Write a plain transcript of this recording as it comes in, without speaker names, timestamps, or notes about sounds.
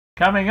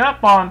Coming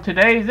up on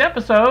today's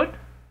episode.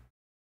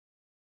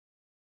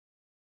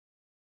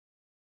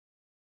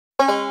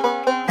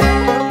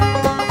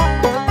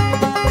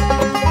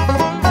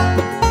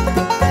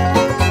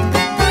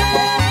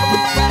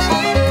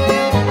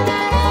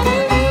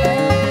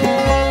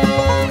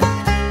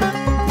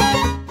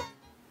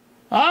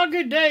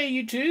 Good day,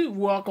 YouTube.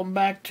 Welcome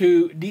back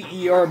to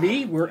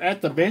DERB. We're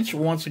at the bench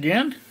once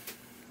again.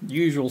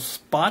 Usual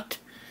spot.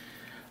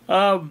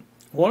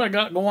 What I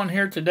got going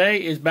here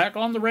today is back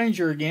on the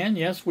Ranger again.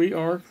 Yes, we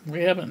are.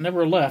 We haven't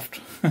never left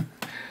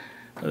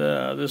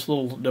this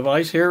little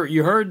device here.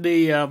 You heard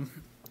the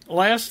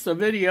last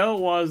video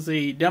was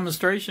the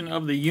demonstration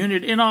of the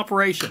unit in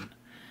operation.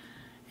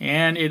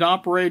 And it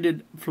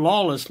operated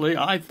flawlessly,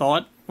 I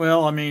thought.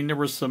 Well, I mean, there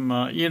was some,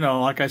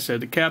 like I said,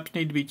 the caps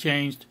need to be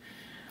changed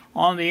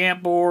on the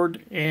amp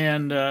board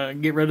and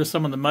get rid of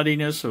some of the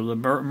muddiness or the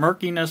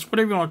murkiness,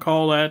 whatever you want to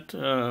call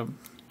that,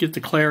 get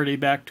the clarity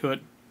back to it.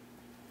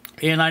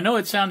 And I know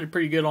it sounded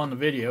pretty good on the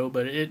video,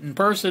 but in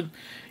person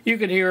you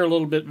could hear a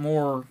little bit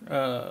more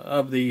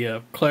of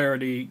the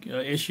clarity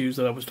issues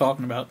that I was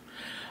talking about.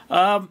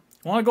 I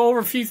want to go over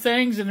a few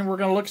things, and then we're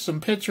going to look at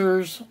some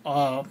pictures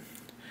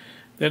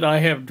that I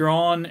have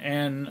drawn,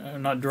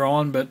 and not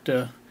drawn, but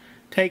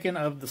taken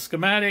of the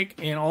schematic,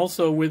 and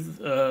also with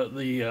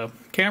the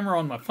camera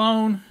on my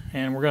phone,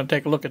 and we're going to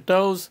take a look at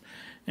those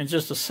in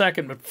just a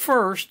second. But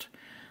first,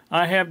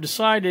 I have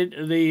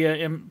decided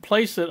the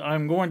place that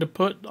I'm going to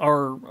put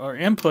our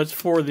inputs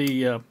for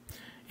the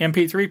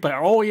MP3 player.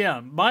 Oh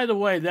yeah, by the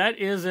way, that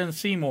is in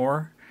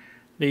Seymour.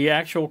 The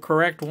actual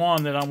correct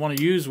one that I want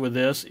to use with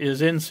this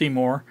is in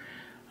Seymour.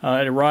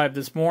 It arrived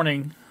this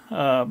morning,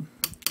 and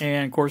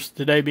of course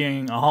today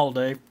being a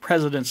holiday,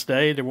 President's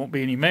Day, there won't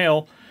be any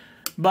mail.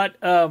 But,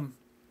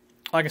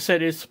 like I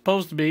said, it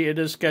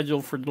is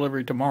scheduled for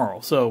delivery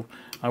tomorrow, so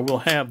I will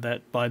have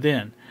that by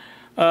then.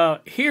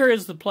 Here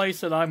is the place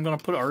that I'm going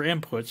to put our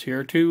inputs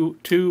here, two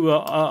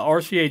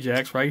RCA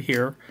jacks right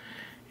here,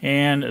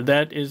 and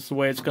that is the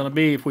way it's going to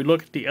be. If we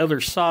look at the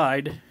other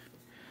side,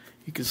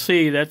 you can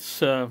see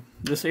that's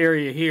this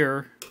area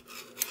here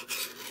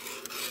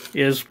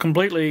is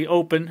completely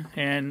open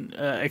and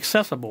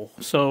accessible,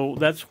 so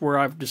that's where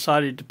I've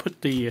decided to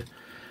put the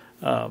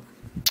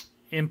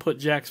input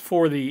jacks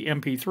for the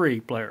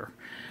MP3 player.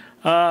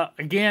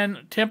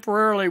 Again,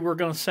 temporarily we're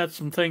going to set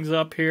some things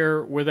up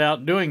here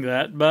without doing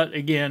that, but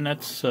again,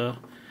 that's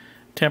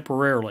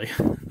temporarily.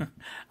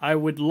 I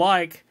would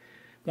like,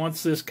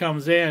 once this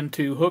comes in,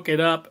 to hook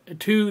it up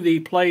to the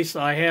place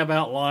I have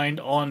outlined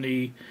on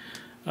the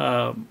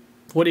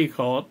what do you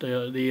call it,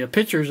 the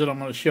pictures that I'm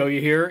going to show you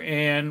here,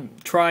 and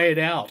try it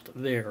out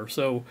there.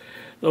 So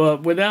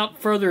without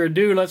further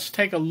ado, let's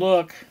take a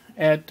look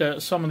at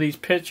some of these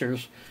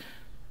pictures.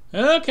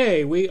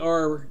 Okay, we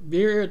are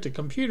here at the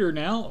computer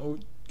now. We're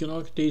going to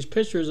look at these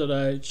pictures that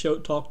I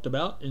talked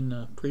about in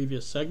the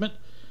previous segment.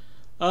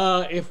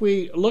 If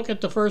we look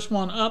at the first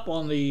one up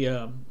on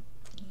the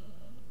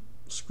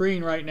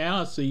screen right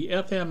now, it's the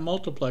FM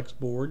multiplex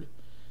board.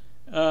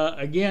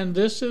 Again,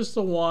 this is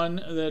the one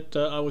that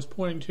I was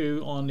pointing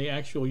to on the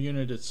actual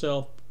unit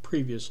itself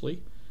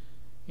previously.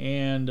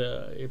 And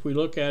if we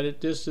look at it,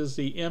 this is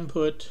the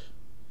input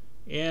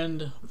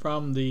end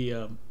from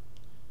the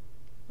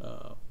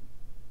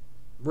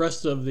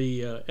rest of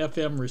the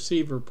FM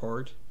receiver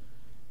part,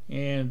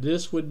 and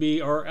this would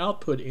be our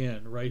output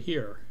end right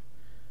here.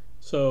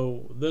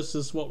 So this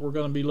is what we're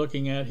going to be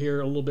looking at here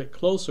a little bit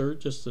closer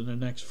just in the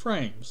next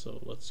frame.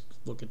 So let's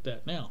look at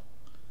that now.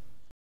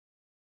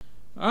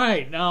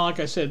 Alright, now like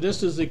I said,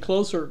 this is the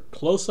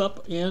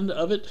close-up end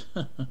of it.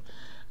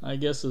 I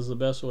guess is the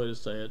best way to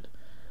say it.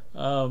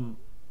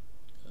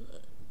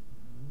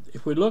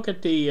 If we look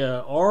at the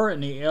R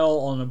and the L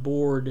on the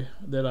board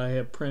that I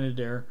have printed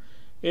there,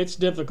 it's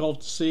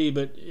difficult to see,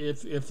 but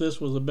if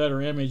this was a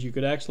better image, you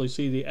could actually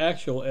see the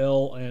actual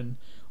L and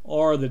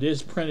R that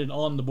is printed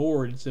on the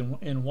board. It's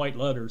in white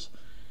letters,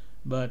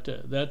 but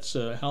that's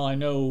how I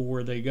know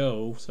where they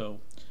go.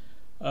 So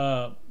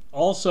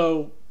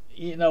also,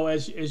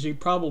 as you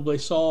probably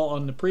saw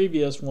on the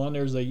previous one,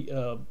 there's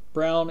a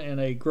brown and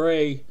a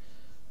gray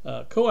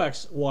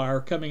coax wire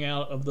coming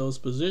out of those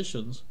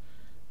positions.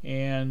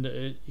 And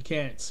you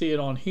can't see it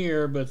on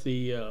here, but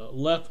the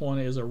left one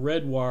is a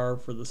red wire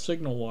for the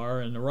signal wire,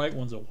 and the right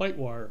one's a white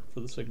wire for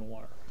the signal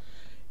wire.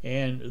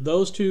 And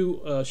those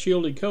two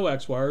shielded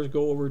coax wires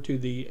go over to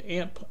the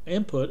amp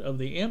input of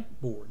the amp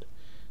board.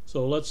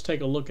 So let's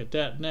take a look at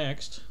that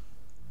next.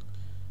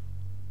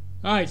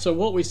 Alright, so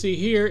what we see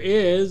here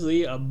is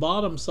the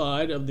bottom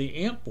side of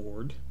the amp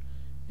board,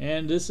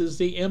 and this is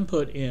the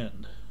input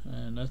end.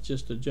 And that's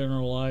just a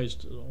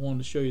generalized, I wanted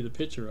to show you the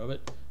picture of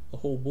it, the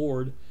whole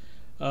board.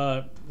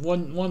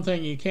 One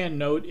thing you can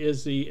note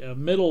is the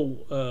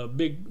middle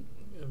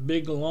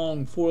big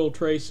long foil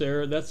trace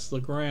there. That's the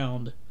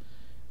ground,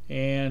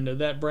 and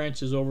that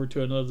branches over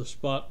to another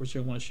spot, which I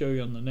want to show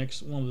you on the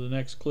next one of the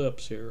next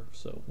clips here.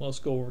 So let's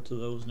go over to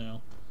those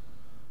now.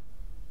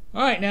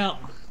 All right, now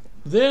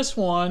this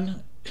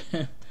one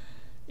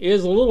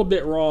is a little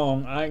bit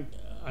wrong.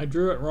 I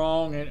drew it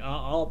wrong, and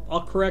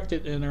I'll correct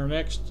it in our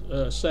next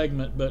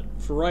segment. But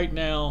for right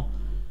now,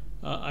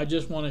 I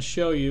just want to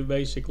show you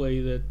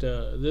basically that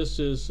this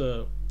is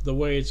the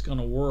way it's going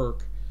to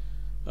work.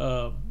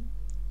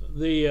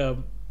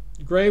 The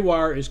gray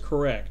wire is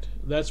correct.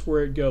 That's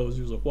where it goes.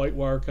 There's a white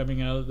wire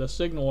coming out of the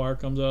signal wire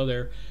comes out of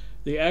there.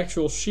 The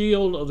actual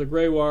shield of the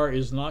gray wire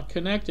is not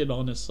connected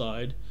on this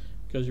side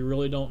because you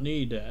really don't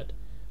need that.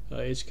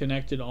 It's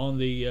connected on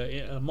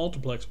the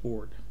multiplex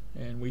board,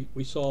 and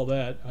we saw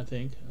that, I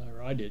think,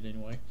 or I did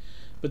anyway.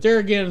 But there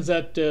again is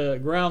that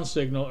ground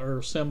signal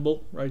or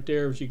symbol right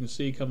there, as you can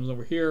see, comes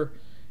over here.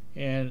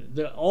 And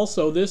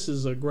also this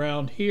is a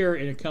ground here,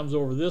 and it comes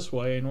over this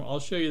way, and I'll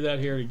show you that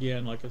here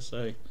again, like I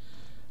say.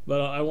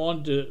 But I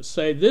wanted to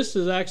say this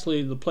is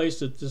actually the place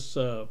that this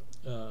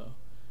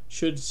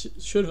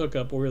should hook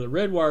up over here. The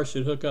red wire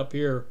should hook up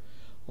here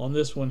on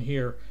this one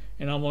here,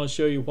 and I'm going to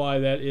show you why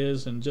that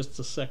is in just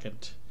a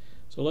second.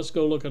 So let's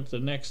go look at the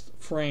next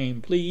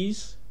frame,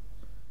 please.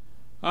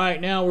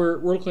 Alright, now we're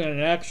looking at an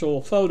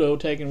actual photo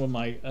taken with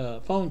my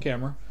phone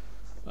camera.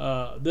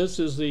 This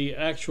is the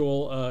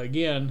actual,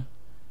 again,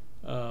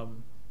 output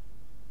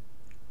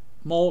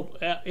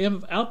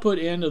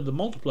end of the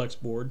multiplex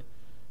board.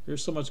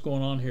 There's so much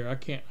going on here, I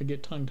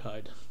get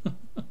tongue-tied.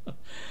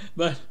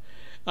 But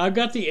I've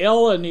got the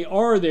L and the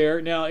R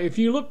there. Now, if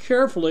you look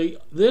carefully,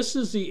 this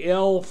is the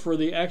L for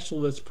the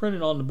actual that's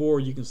printed on the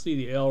board. You can see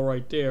the L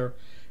right there.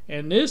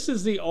 And this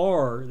is the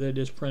R that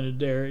is printed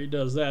there. It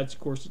does that. Of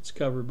course, it's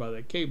covered by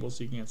that cable,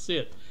 so you can't see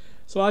it.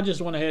 So I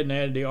just went ahead and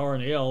added the R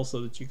and the L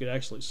so that you could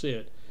actually see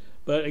it.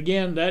 But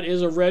again, that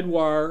is a red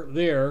wire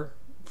there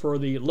for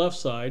the left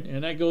side,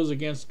 and that goes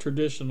against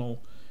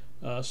traditional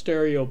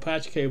stereo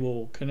patch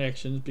cable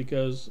connections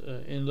because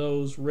in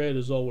those, red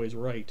is always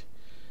right.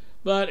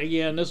 But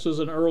again, this was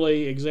an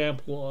early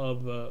example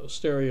of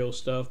stereo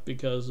stuff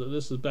because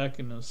this is back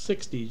in the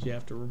 60s, you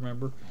have to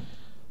remember.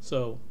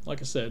 So,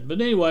 like I said,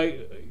 but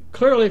anyway,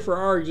 clearly for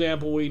our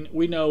example,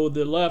 we know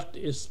the left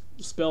is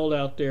spelled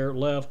out there,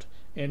 left,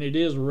 and it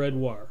is red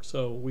wire.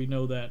 So we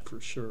know that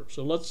for sure.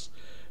 So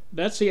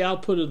that's the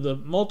output of the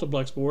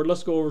multiplex board.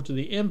 Let's go over to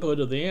the input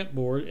of the amp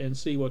board and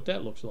see what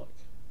that looks like.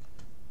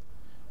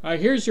 All right,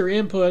 here's your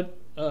input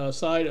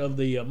side of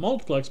the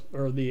multiplex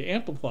or the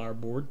amplifier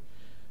board.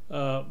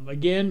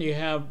 Again,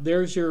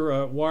 there's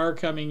your wire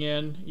coming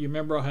in. You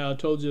remember how I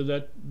told you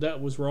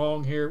that was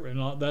wrong here,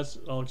 and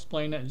I'll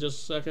explain that in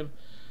just a second.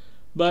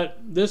 But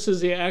this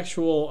is the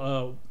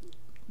actual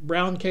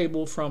brown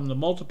cable from the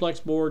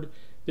multiplex board.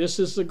 This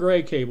is the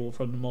gray cable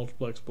from the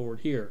multiplex board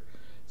here.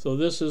 So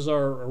this is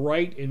our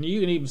right, and you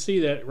can even see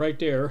that right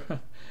there.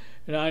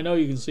 And I know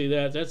you can see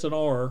that. That's an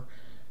R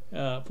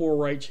for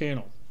right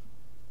channel.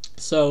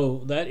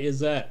 So that is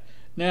that.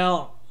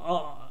 Now,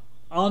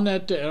 on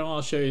that,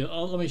 I'll show you.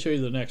 Let me show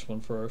you the next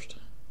one first.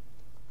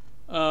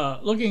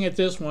 Looking at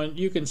this one,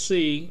 you can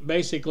see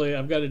basically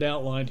I've got it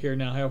outlined here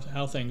now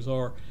how things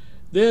are.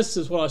 This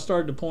is what I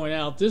started to point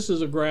out. This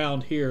is a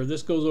ground here.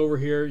 This goes over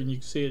here, and you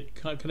can see it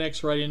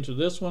connects right into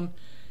this one.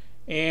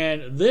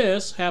 And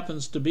this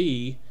happens to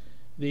be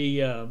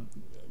the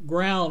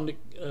ground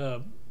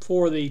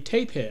for the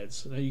tape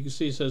heads. Now you can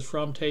see it says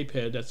from tape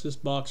head. That's this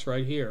box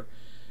right here.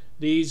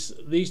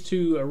 These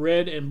two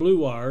red and blue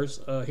wires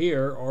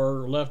here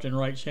are left and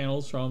right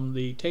channels from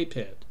the tape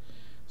head.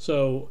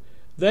 So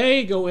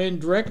they go in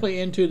directly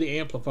into the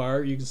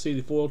amplifier. You can see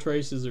the foil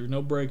traces. There's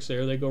no breaks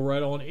there. They go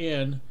right on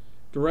in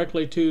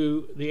directly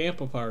to the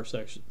amplifier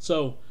section.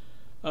 So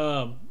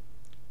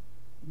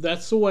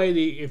that's the way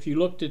if you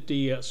looked at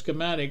the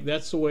schematic,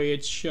 that's the way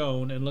it's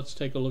shown. And let's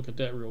take a look at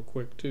that real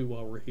quick too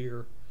while we're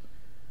here.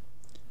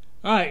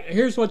 Alright,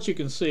 here's what you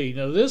can see.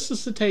 Now this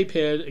is the tape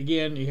head.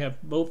 Again, you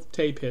have both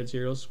tape heads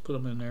here. Let's put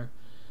them in there.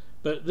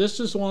 But this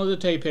is one of the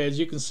tape heads.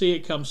 You can see it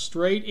comes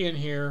straight in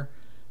here.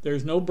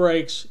 There's no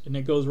breaks, and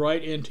it goes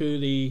right into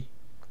the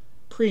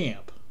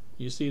preamp.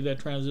 You see that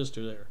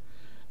transistor there.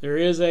 There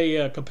is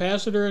a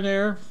capacitor in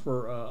there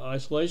for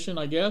isolation,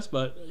 I guess,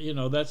 but you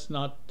know that's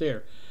not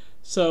there.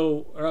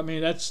 So I mean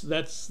that's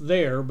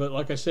there, but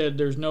like I said,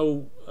 there's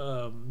no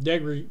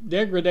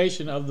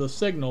degradation of the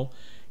signal.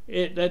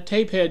 That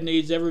tape head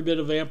needs every bit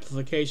of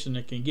amplification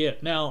it can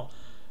get. Now,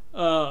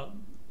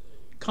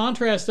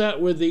 contrast that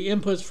with the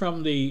inputs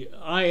from the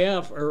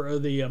IF or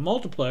the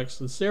multiplex,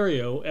 the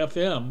stereo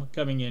FM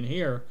coming in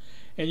here,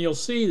 and you'll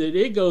see that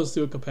it goes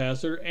through a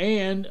capacitor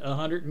and a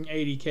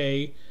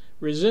 180K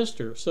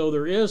resistor. So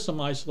there is some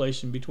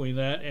isolation between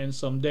that and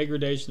some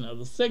degradation of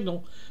the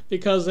signal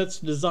because it's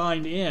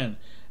designed in.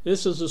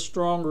 This is a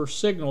stronger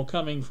signal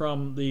coming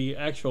from the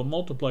actual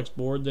multiplex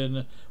board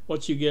than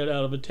what you get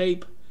out of a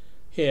tape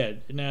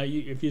head. Now,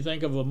 if you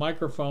think of a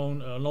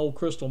microphone, an old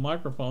crystal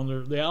microphone,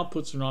 the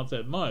outputs are not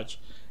that much,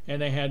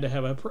 and they had to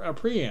have a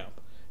preamp,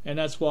 and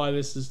that's why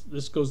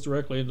this goes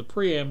directly into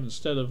preamp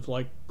instead of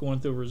like going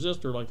through a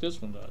resistor like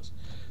this one does.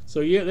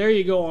 So yeah, there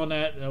you go on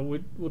that.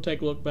 We'll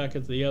take a look back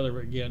at the other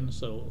again.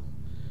 So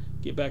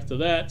get back to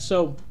that.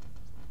 So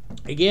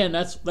again,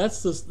 that's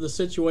the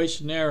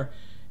situation there.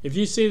 If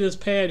you see this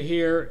pad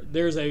here,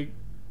 there's a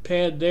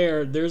pad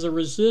there. There's a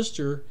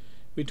resistor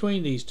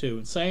between these two.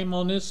 And same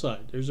on this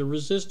side. There's a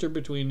resistor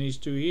between these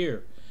two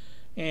here.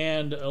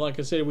 And like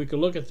I said, we could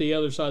look at the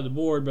other side of the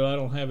board, but I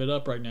don't have it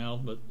up right now.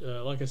 But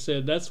like I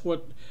said, that's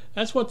what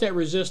that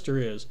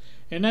resistor is,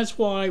 and that's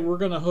why we're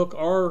going to hook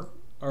our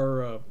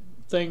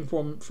thing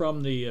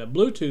from the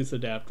Bluetooth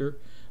adapter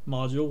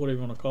module, whatever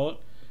you want to call it,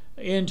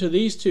 into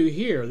these two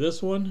here,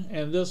 this one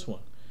and this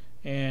one.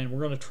 And we're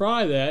going to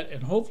try that,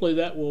 and hopefully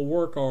that will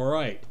work all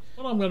right.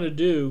 What I'm going to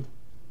do,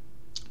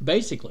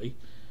 basically,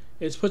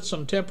 is put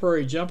some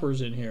temporary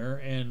jumpers in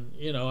here, and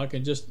I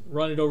can just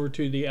run it over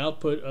to the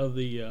output of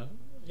the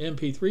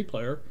MP3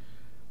 player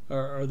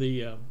or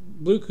the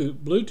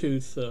Bluetooth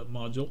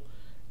module,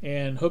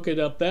 and hook it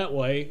up that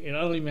way. And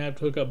I don't even have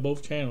to hook up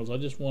both channels. I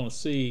just want to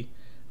see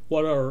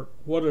what do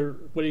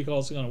you call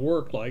it's going to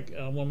work like.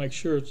 I want to make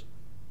sure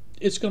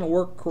it's going to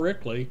work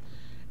correctly,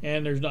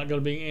 and there's not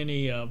going to be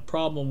any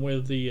problem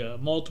with the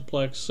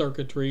multiplex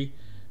circuitry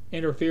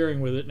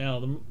interfering with it. Now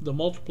the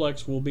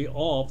multiplex will be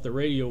off, the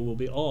radio will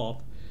be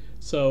off,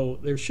 so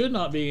there should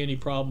not be any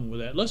problem with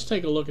that. Let's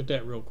take a look at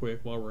that real quick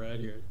while we're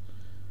at here.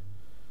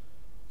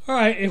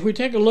 Alright, if we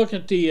take a look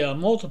at the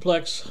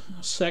multiplex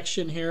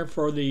section here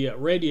for the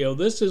radio,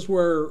 this is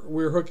where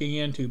we're hooking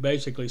into,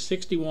 basically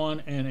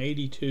 61 and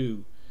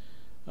 82.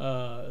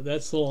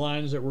 That's the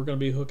lines that we're going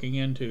to be hooking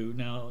into.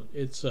 Now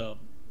it's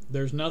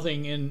there's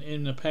nothing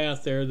in the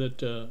path there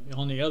that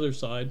on the other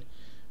side,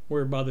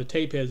 where by the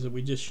tape heads that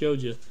we just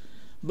showed you.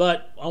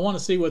 But I want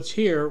to see what's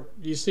here.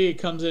 You see it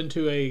comes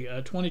into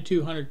a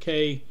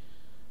 2200K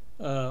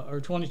or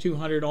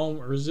 2200 ohm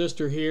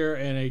resistor here,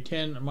 and a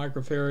 10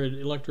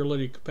 microfarad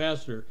electrolytic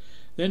capacitor.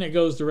 Then it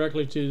goes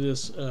directly to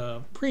this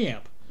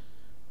preamp.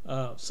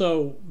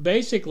 So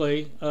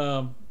basically,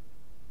 I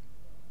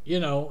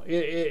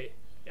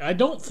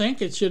don't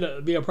think it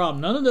should be a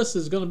problem. None of this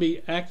is going to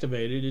be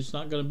activated. It's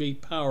not going to be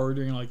powered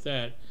or anything like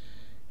that.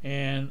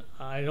 And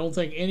I don't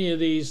think any of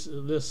this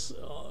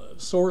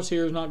source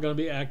here is not going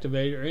to be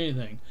activated or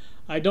anything.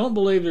 I don't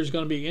believe there's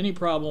going to be any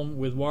problem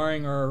with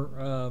wiring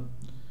our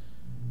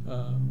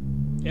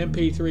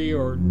MP3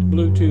 or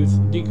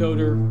Bluetooth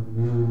decoder.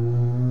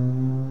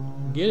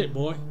 Get it,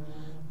 boy.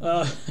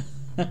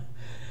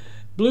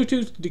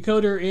 Bluetooth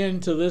decoder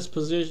into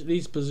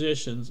these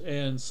positions,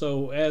 and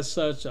so as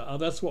such,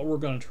 that's what we're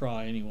going to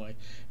try anyway.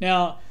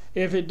 Now,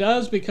 if it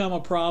does become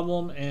a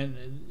problem, and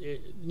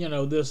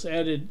this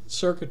added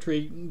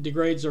circuitry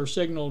degrades our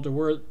signal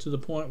to the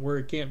point where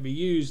it can't be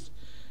used,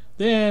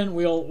 then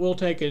we'll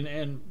take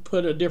and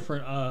put a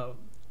different an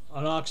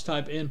aux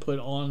type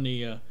input on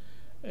the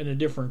in a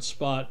different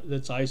spot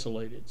that's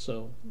isolated.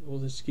 So we'll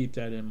just keep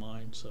that in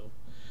mind. So,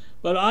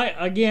 but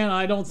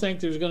I don't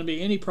think there's going to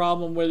be any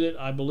problem with it.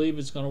 I believe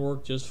it's going to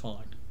work just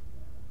fine.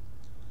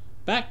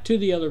 Back to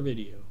the other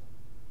video.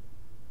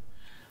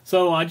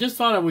 So I just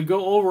thought I would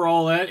go over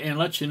all that and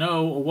let you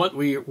know what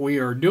we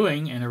are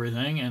doing and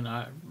everything, and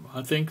I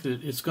think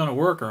that it's going to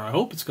work, or I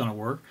hope it's going to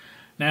work.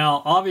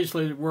 Now,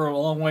 obviously, we're a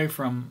long way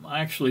from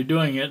actually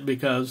doing it,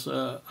 because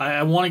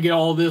I want to get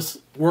all this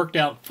worked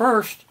out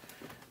first,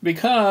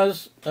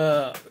 because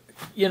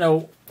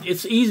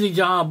it's an easy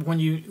job when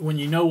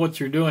you know what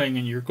you're doing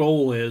and your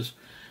goal is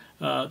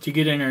to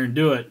get in there and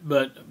do it,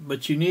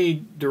 but you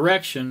need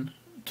direction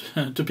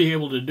to be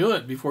able to do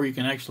it before you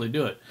can actually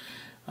do it.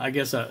 I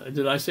guess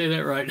did I say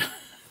that right?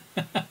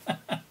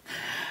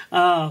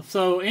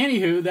 So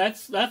anywho,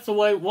 that's the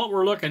way what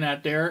we're looking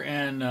at there,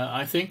 and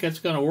I think it's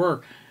going to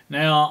work.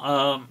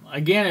 Now,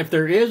 again, if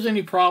there is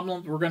any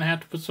problem, we're going to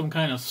have to put some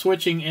kind of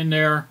switching in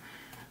there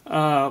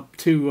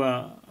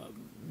to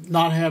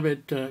not have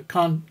it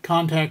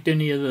contact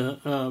any of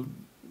the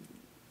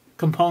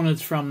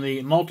components from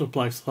the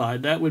multiplex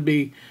side. That would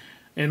be,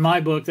 in my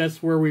book,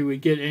 that's where we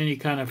would get any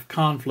kind of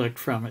conflict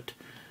from it.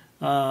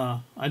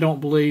 I don't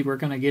believe we're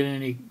going to get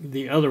any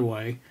the other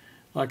way,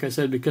 like I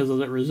said, because of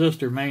that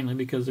resistor, mainly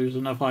because there's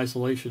enough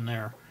isolation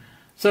there.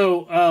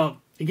 So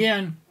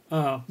again,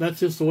 that's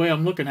just the way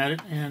I'm looking at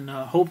it, and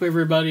hope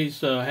everybody's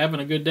having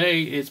a good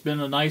day. It's been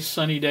a nice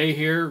sunny day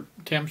here.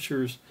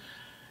 Temperatures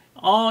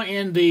all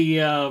in the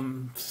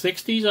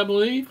 60s, I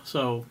believe,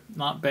 so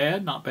not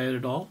bad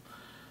at all.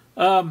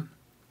 I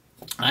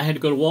had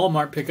to go to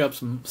Walmart, pick up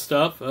some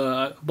stuff.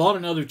 I bought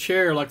another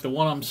chair like the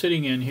one I'm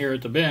sitting in here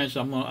at the bench.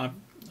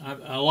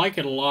 I like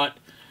it a lot,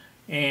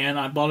 and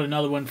I bought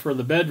another one for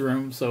the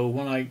bedroom, so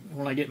when I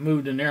get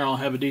moved in there, I'll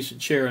have a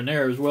decent chair in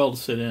there as well to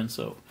sit in.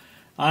 So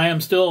I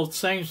am still at the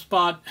same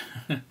spot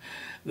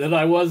that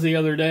I was the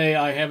other day.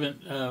 I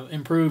haven't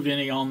improved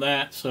any on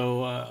that,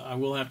 so I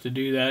will have to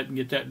do that and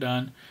get that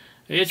done.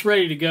 It's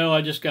ready to go.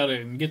 I just got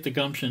to get the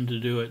gumption to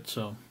do it.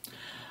 So,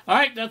 all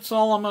right, that's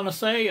all I'm going to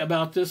say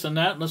about this and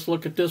that. Let's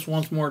look at this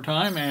once more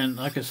time, and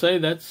like I say,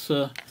 that's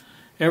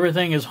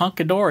everything is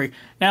hunky-dory.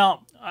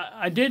 Now,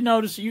 I did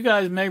notice, you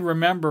guys may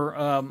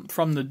remember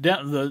from the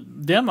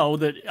demo,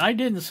 that I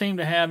didn't seem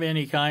to have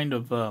any kind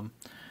of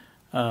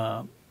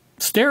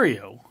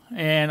stereo.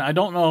 And I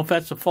don't know if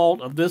that's a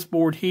fault of this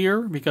board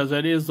here, because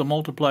that is the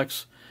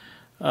multiplex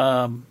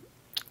part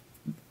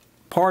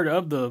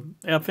of the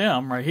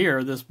FM right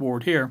here, this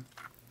board here.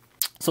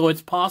 So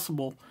it's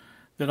possible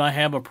that I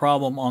have a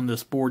problem on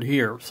this board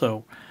here.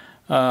 So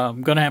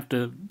I'm going to have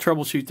to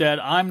troubleshoot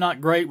that. I'm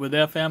not great with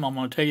FM. I'm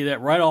going to tell you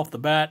that right off the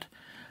bat.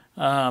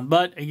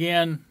 But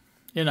again,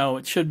 you know,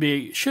 it should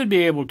be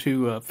able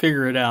to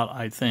figure it out,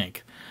 I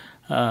think.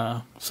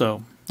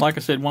 So, like I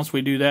said, once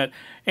we do that,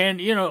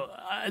 and you know,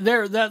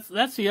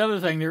 that's the other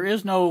thing. There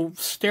is no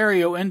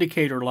stereo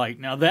indicator light.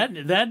 Now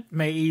that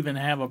may even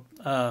have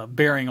a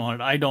bearing on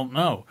it. I don't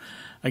know.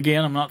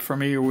 Again, I'm not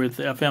familiar with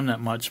FM that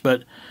much,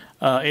 but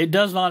it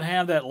does not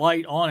have that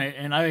light on it,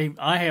 and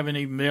I haven't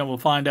even been able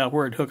to find out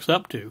where it hooks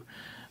up to.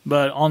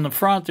 But on the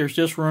front, there's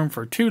just room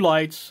for 2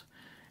 lights,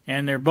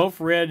 and they're both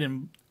red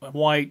and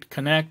white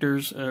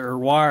connectors, or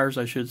wires,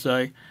 I should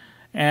say.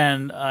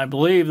 And I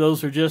believe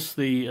those are just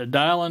the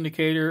dial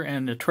indicator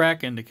and the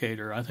track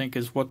indicator, I think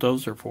is what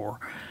those are for.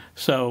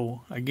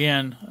 So,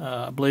 again,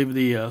 I believe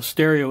the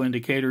stereo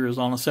indicator is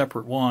on a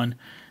separate one,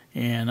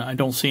 and I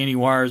don't see any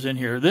wires in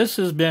here. This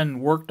has been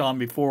worked on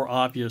before,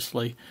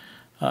 obviously.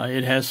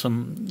 It has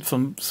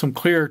some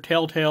clear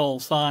telltale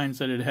signs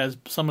that it has,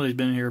 somebody's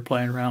been here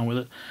playing around with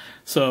it.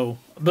 So,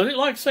 but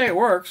like I say, it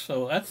works,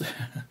 so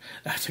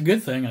that's a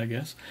good thing, I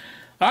guess.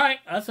 All right,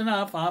 that's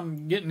enough.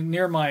 I'm getting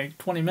near my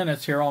 20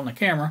 minutes here on the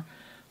camera.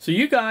 So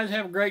you guys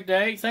have a great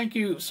day. Thank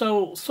you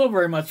so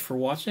very much for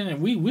watching,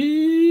 and we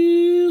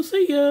will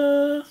see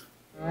ya.